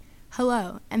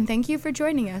Hello, and thank you for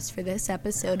joining us for this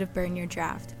episode of Burn Your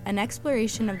Draft, an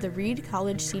exploration of the Reed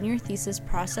College senior thesis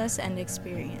process and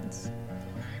experience.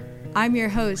 I'm your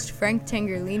host, Frank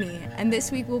Tangerlini, and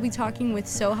this week we'll be talking with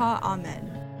Soha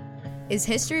Ahmed. Is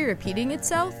history repeating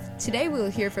itself? Today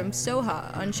we'll hear from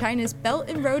Soha on China's Belt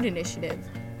and Road Initiative,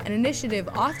 an initiative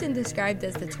often described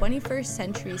as the 21st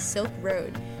century Silk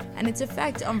Road, and its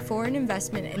effect on foreign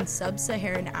investment in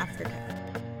sub-Saharan Africa.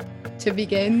 To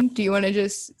begin, do you want to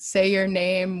just say your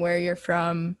name, where you're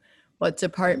from, what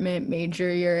department,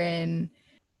 major you're in?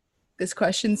 This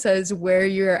question says where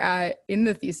you're at in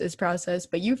the thesis process,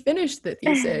 but you finished the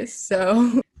thesis,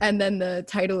 so, and then the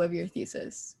title of your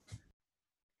thesis.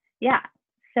 Yeah,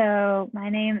 so my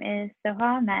name is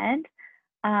Soha Ahmed.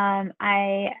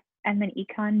 I am an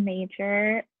econ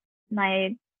major.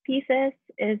 My thesis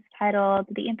is titled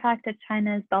The Impact of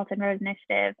China's Belt and Road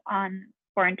Initiative on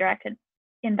Foreign Direct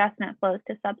Investment Flows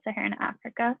to Sub-Saharan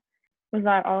Africa. Was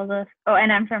that all of this? Oh,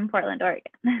 and I'm from Portland,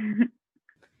 Oregon.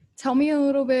 Tell me a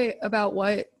little bit about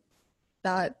what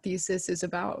that thesis is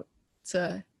about. It's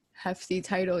a hefty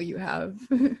title you have.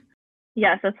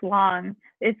 Yes, it's long.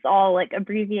 It's all like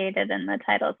abbreviated in the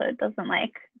title, so it doesn't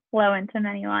like flow into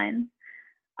many lines.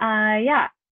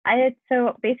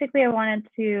 So basically I wanted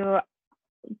to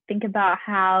think about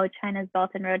how China's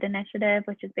Belt and Road Initiative,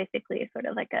 which is basically sort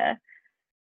of like a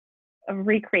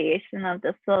recreation of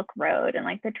the Silk Road and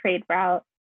like the trade route,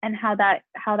 and how that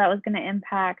was going to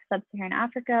impact sub-Saharan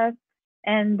Africa.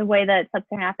 And the way that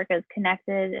sub-Saharan Africa is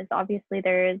connected is obviously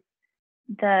there's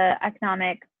the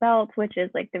economic belt, which is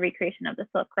like the recreation of the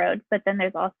Silk Road, but then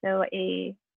there's also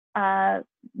a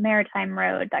maritime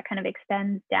road that kind of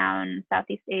extends down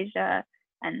Southeast Asia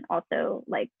and also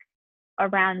like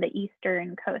around the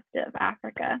eastern coast of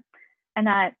Africa. And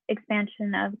that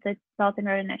expansion of the Belt and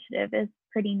Road Initiative is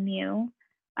pretty new,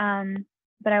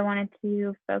 but I wanted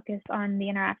to focus on the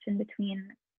interaction between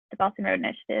the Belt and Road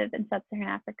Initiative and Sub-Saharan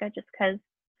Africa, just because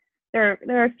there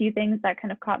are a few things that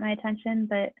kind of caught my attention,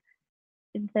 but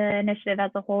the initiative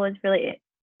as a whole is really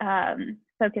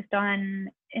focused on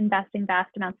investing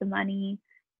vast amounts of money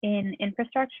in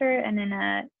infrastructure and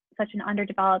in such an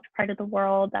underdeveloped part of the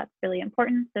world that's really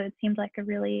important. So it seemed like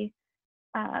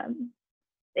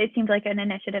an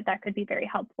initiative that could be very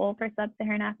helpful for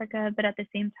sub-Saharan Africa, but at the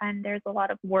same time, there's a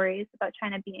lot of worries about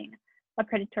China being a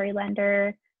predatory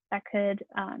lender that could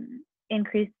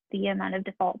increase the amount of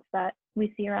defaults that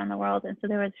we see around the world. And so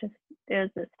there was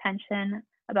this tension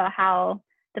about how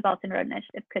the Belt and Road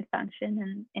Initiative could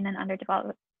function in an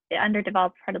underdeveloped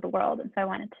part of the world. And so I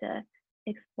wanted to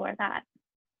explore that.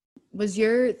 Was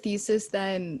your thesis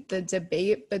then the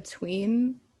debate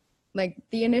between like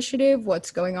the initiative,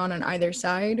 what's going on either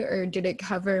side, or did it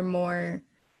cover more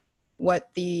what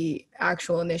the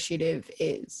actual initiative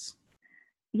is?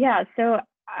 Yeah, so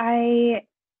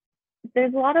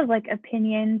there's a lot of like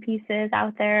opinion pieces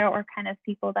out there, or kind of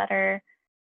people that are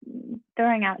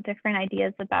throwing out different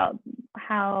ideas about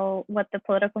what the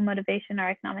political motivation or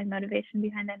economic motivation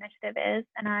behind the initiative is.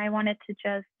 And I wanted to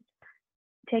just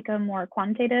take a more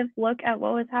quantitative look at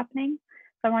what was happening.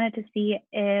 So I wanted to see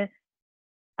if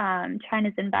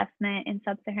China's investment in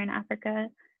sub-Saharan Africa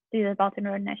through the Belt and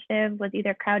Road Initiative was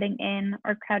either crowding in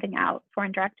or crowding out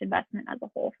foreign direct investment as a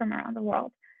whole from around the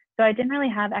world. So I didn't really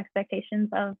have expectations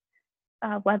of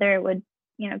whether it would,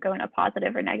 go in a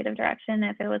positive or negative direction,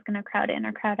 if it was going to crowd in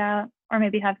or crowd out, or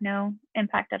maybe have no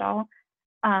impact at all.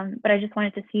 But I just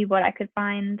wanted to see what I could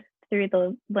find through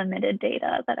the limited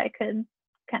data that I could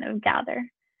kind of gather.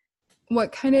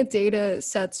 What kind of data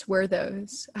sets were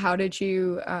those? How did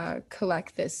you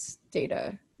collect this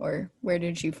data, or where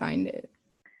did you find it?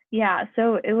 Yeah,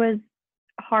 so it was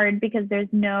hard because there's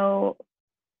no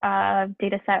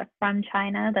data set from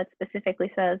China that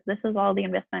specifically says this is all the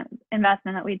investment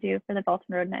that we do for the Belt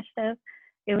and Road Initiative.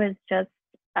 It was just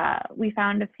we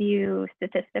found a few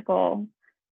statistical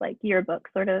like yearbook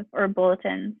sort of or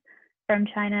bulletins from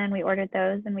China, and we ordered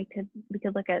those, and we could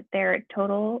look at their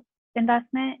total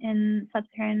investment in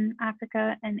sub-Saharan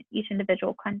Africa and each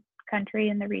individual country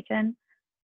in the region.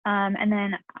 And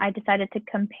then I decided to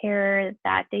compare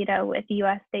that data with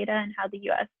US data and how the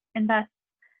US invests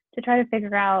to try to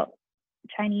figure out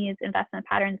Chinese investment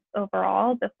patterns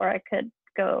overall before I could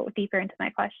go deeper into my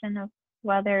question of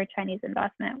whether Chinese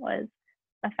investment was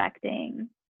affecting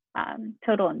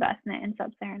total investment in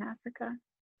sub-Saharan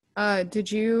Africa. Did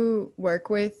you work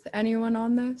with anyone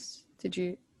on this?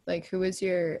 Who was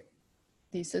your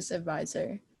thesis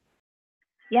advisor?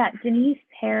 Yeah, Denise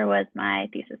Hare was my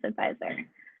thesis advisor.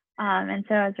 And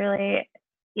so I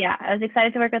was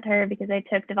excited to work with her because I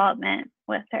took development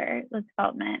with her,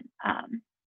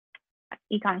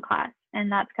 econ class.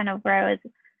 And that's kind of where I was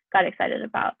got excited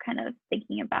about kind of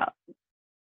thinking about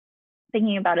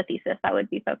a thesis that would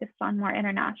be focused on more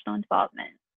international and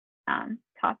development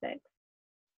topics.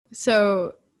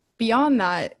 So beyond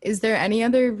that, is there any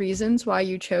other reasons why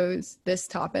you chose this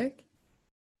topic?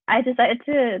 I decided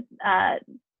to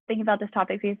think about this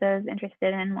topic because I was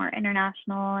interested in more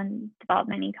international and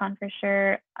development econ for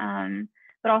sure.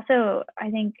 But also, I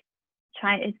think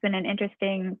China, it's been an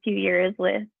interesting few years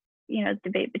with,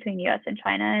 debate between US and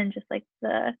China and just like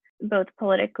both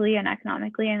politically and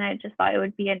economically. And I just thought it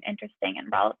would be an interesting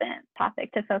and relevant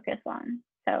topic to focus on.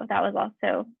 So that was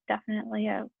also definitely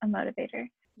a motivator.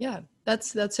 Yeah,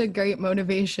 that's a great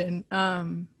motivation.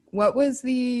 What was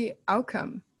the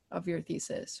outcome of your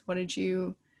thesis? What did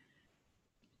you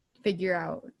figure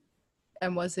out?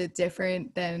 And was it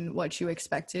different than what you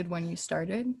expected when you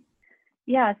started?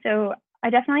 Yeah, so I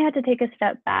definitely had to take a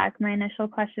step back. My initial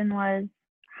question was,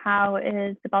 how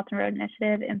is the Belt and Road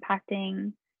Initiative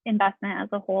impacting investment as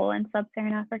a whole in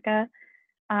sub-Saharan Africa?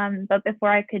 But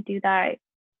before I could do that,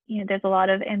 there's a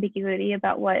lot of ambiguity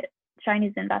about what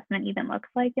Chinese investment even looks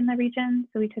like in the region.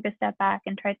 So we took a step back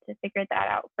and tried to figure that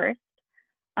out first.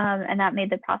 And that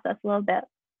made the process a little bit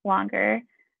longer.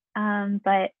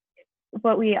 But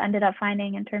what we ended up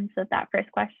finding in terms of that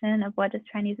first question of what does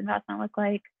Chinese investment look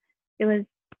like, it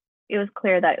was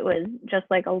clear that it was just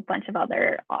like a bunch of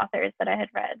other authors that I had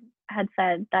read had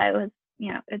said that it was,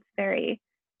 it's very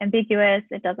ambiguous.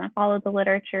 It doesn't follow the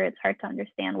literature. It's hard to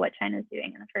understand what China's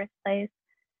doing in the first place.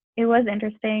 It was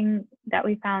interesting that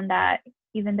we found that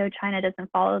even though China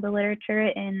doesn't follow the literature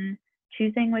in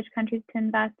choosing which countries to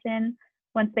invest in,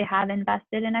 once they have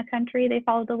invested in a country, they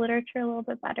follow the literature a little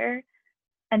bit better.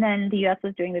 And then the US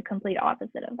was doing the complete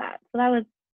opposite of that. So that was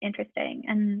interesting.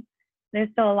 And there's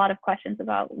still a lot of questions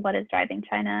about what is driving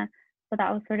China. So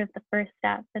that was sort of the first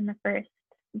step and the first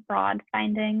broad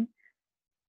finding.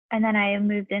 And then I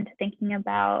moved into thinking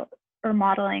about or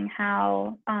modeling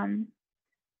how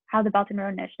the Belt and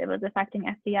Road Initiative was affecting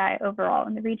FDI overall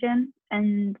in the region.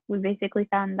 And we basically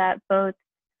found that both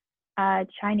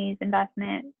Chinese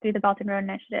investment through the Belt and Road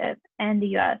Initiative and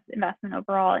the US investment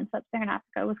overall in sub-Saharan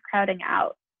Africa was crowding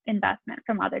out investment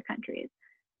from other countries,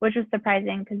 which was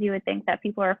surprising because you would think that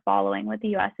people are following what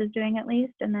the US is doing at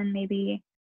least, and then maybe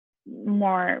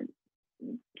more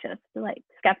just like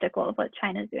skeptical of what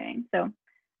China's doing. So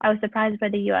I was surprised by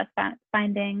the US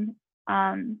finding,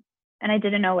 and I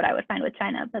didn't know what I would find with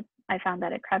China, but I found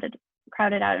that it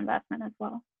crowded out investment as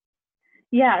well.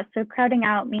 Yeah, so crowding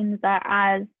out means that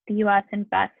as the US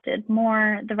invested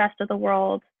more, the rest of the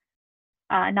world,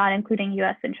 not including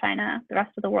US and China, the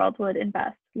rest of the world would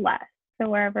invest less. So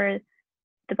wherever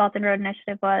the Belt and Road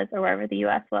Initiative was, or wherever the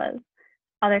US was,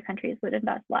 other countries would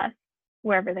invest less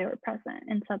wherever they were present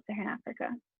in sub-Saharan Africa.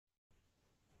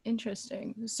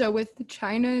 Interesting. So with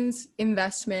China's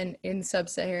investment in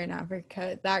sub-Saharan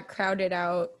Africa, that crowded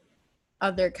out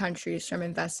other countries from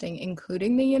investing,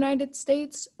 including the United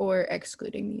States or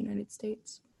excluding the United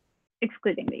States?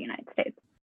 Excluding the United States.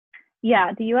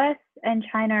 Yeah, the US and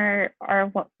China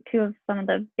are two of some of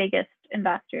the biggest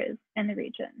investors in the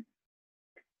region.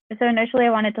 So initially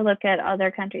I wanted to look at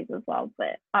other countries as well,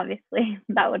 but obviously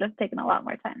that would have taken a lot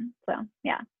more time. So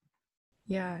yeah.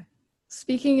 Yeah.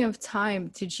 Speaking of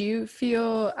time, did you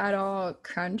feel at all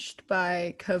crunched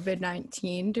by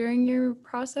COVID-19 during your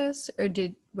process, or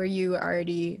were you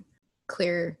already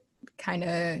clear, kind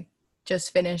of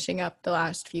just finishing up the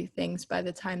last few things by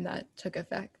the time that took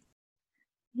effect?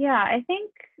 Yeah, I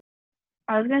think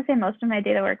I was going to say most of my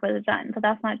data work was done, but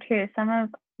that's not true. Some of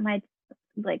my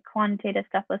quantitative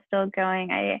stuff was still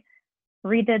going. I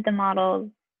redid the models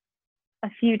a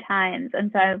few times,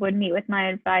 and so I would meet with my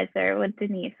advisor, with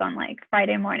Denise, on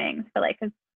Friday mornings for a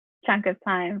chunk of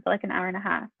time, for an hour and a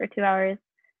half or 2 hours,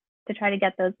 to try to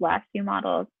get those last few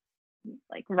models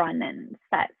run and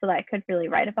set so that I could really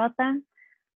write about them.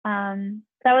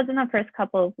 That was in the first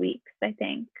couple of weeks, I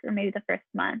think, or maybe the first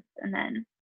month, and then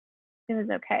it was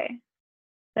okay.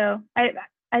 So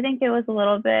I think it was a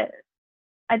little bit,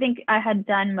 I think I had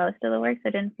done most of the work, so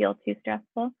it didn't feel too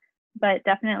stressful, but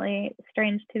definitely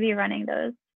strange to be running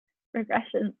those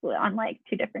regressions on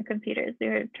two different computers. We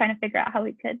were trying to figure out how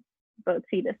we could both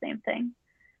see the same thing.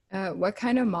 What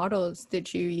kind of models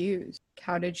did you use?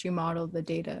 How did you model the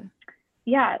data?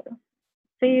 Yeah, so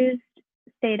I used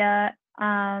Stata,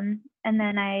 and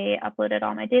then I uploaded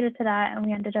all my data to that, and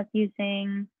we ended up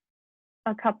using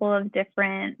a couple of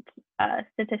different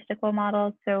statistical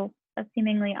models. So a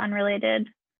seemingly unrelated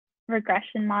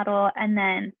regression model and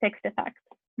then fixed effect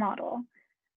model.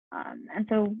 And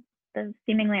so the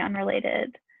seemingly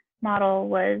unrelated model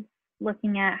was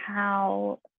looking at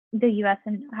how US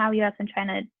and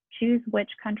China choose which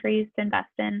countries to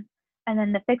invest in, and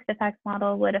then the fixed effects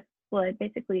model would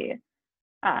basically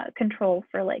control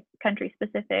for like country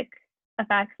specific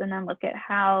effects, and then look at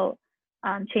how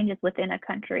changes within a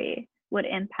country would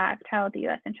impact how the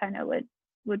US and China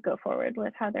would go forward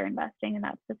with how they're investing in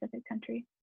that specific country.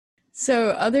 So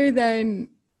other than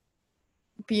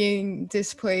being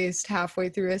displaced halfway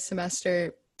through a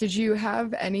semester, did you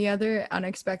have any other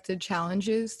unexpected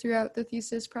challenges throughout the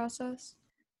thesis process?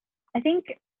 I think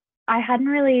I hadn't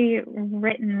really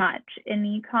written much in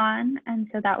econ, and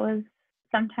so that was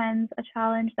sometimes a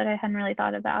challenge that I hadn't really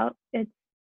thought about. It's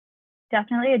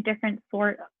definitely a different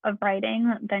sort of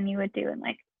writing than you would do in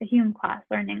like a Hume class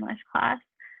or an English class.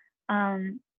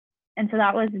 And so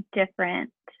that was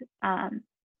different. And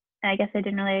I guess I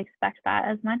didn't really expect that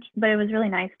as much, but it was really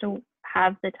nice to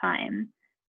have the time,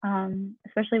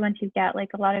 especially once you get like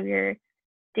a lot of your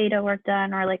data work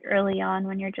done, or like early on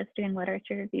when you're just doing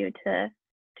literature review,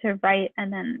 to write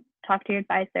and then talk to your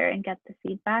advisor and get the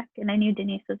feedback. And I knew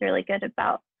Denise was really good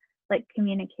about like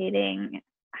communicating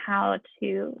how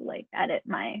to like edit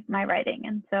my writing.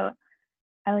 And so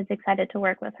I was excited to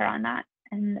work with her on that.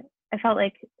 And I felt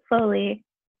like slowly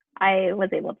I was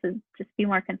able to just be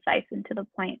more concise and to the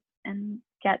point and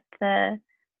get the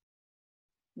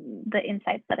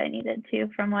insights that I needed to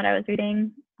from what I was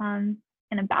reading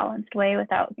in a balanced way,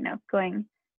 without, going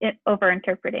over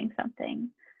interpreting something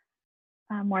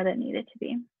more than needed to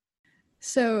be.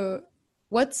 So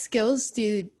what skills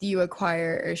did you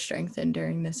acquire or strengthen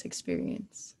during this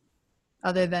experience,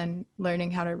 other than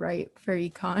learning how to write for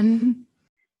econ?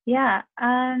 Yeah,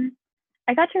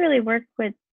 I got to really work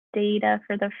with data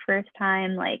for the first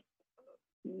time, like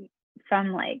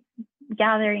from like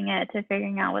gathering it to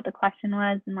figuring out what the question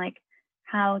was, and like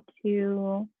how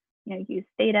to use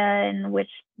data and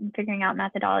figuring out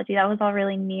methodology. That was all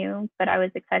really new, but I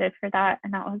was excited for that,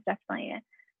 and that was definitely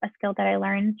a skill that I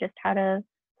learned, just how to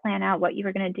plan out what you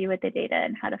were going to do with the data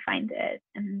and how to find it,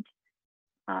 and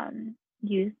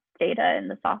use data in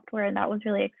the software. And that was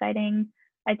really exciting.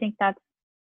 I think that's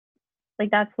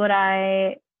what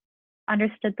I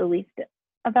understood the least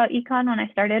about econ when I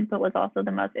started, but was also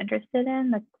the most interested in,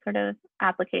 the sort of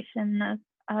application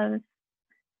of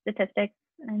statistics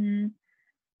and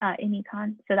in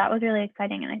econ. So that was really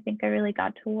exciting, and I think I really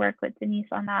got to work with Denise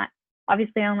on that.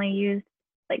 Obviously, I only used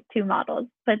like 2 models,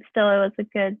 but still, it was a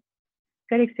good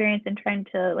experience in trying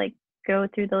to like go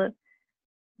through the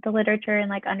literature and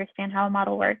like understand how a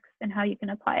model works and how you can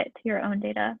apply it to your own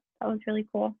data. That was really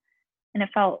cool, and it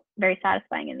felt very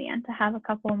satisfying in the end to have a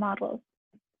couple of models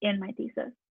in my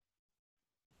thesis.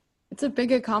 It's a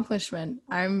big accomplishment.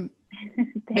 I'm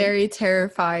very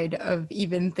terrified of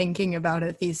even thinking about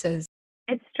a thesis.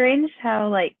 It's strange how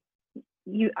like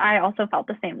I also felt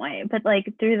the same way, but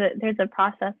like there's a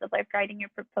process of like writing your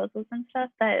proposals and stuff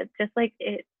that it's just like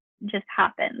it just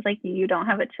happens. Like you don't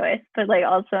have a choice, but like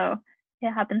also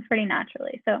it happens pretty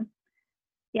naturally. So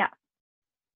yeah,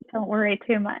 don't worry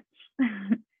too much.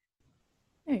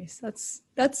 Nice.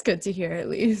 That's good to hear, at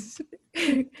least.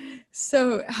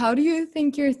 So how do you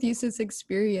think your thesis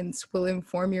experience will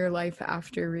inform your life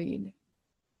after Reed?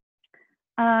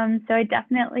 So I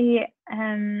definitely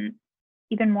am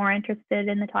even more interested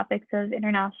in the topics of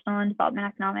international and development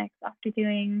economics after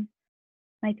doing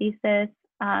my thesis,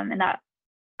 and that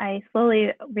I slowly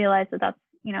realized that that's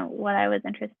what I was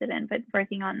interested in. But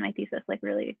working on my thesis like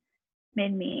really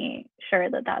made me sure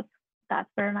that that's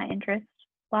where my interest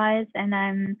lies. And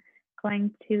I'm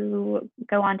going to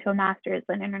go on to a master's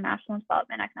in international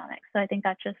development economics. So I think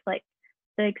that's just like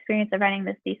the experience of writing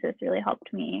this thesis really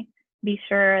helped me be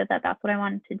sure that that's what I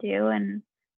wanted to do. And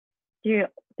through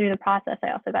the process,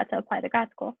 I also got to apply to grad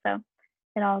school. So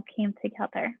it all came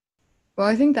together. Well,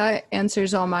 I think that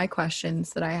answers all my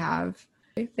questions that I have.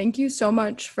 Thank you so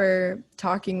much for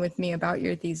talking with me about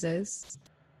your thesis.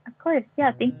 Of course.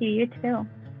 Yeah, thank you. You too.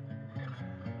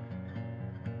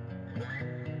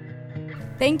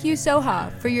 Thank you,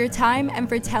 Soha, for your time and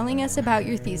for telling us about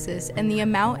your thesis and the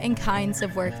amount and kinds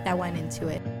of work that went into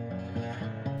it.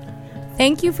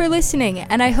 Thank you for listening,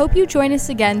 and I hope you join us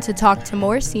again to talk to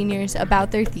more seniors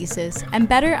about their thesis and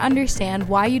better understand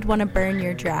why you'd want to burn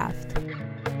your draft.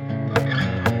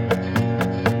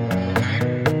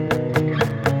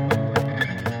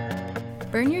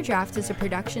 Burn Your Draft is a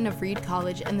production of Reed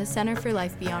College and the Center for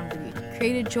Life Beyond Reed,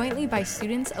 created jointly by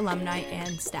students, alumni,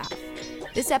 and staff.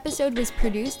 This episode was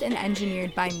produced and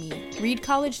engineered by me, Reed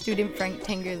College student Frank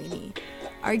Tengerlini.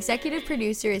 Our executive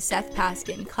producer is Seth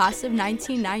Paskin, class of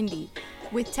 1990,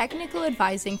 with technical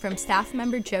advising from staff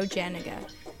member Joe Janiga.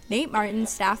 Nate Martin,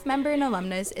 staff member and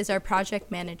alumnus, is our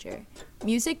project manager.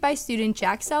 Music by student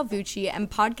Jack Salvucci and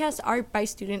podcast art by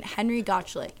student Henry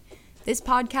Gottschlick. This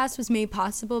podcast was made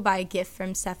possible by a gift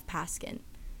from Seth Paskin.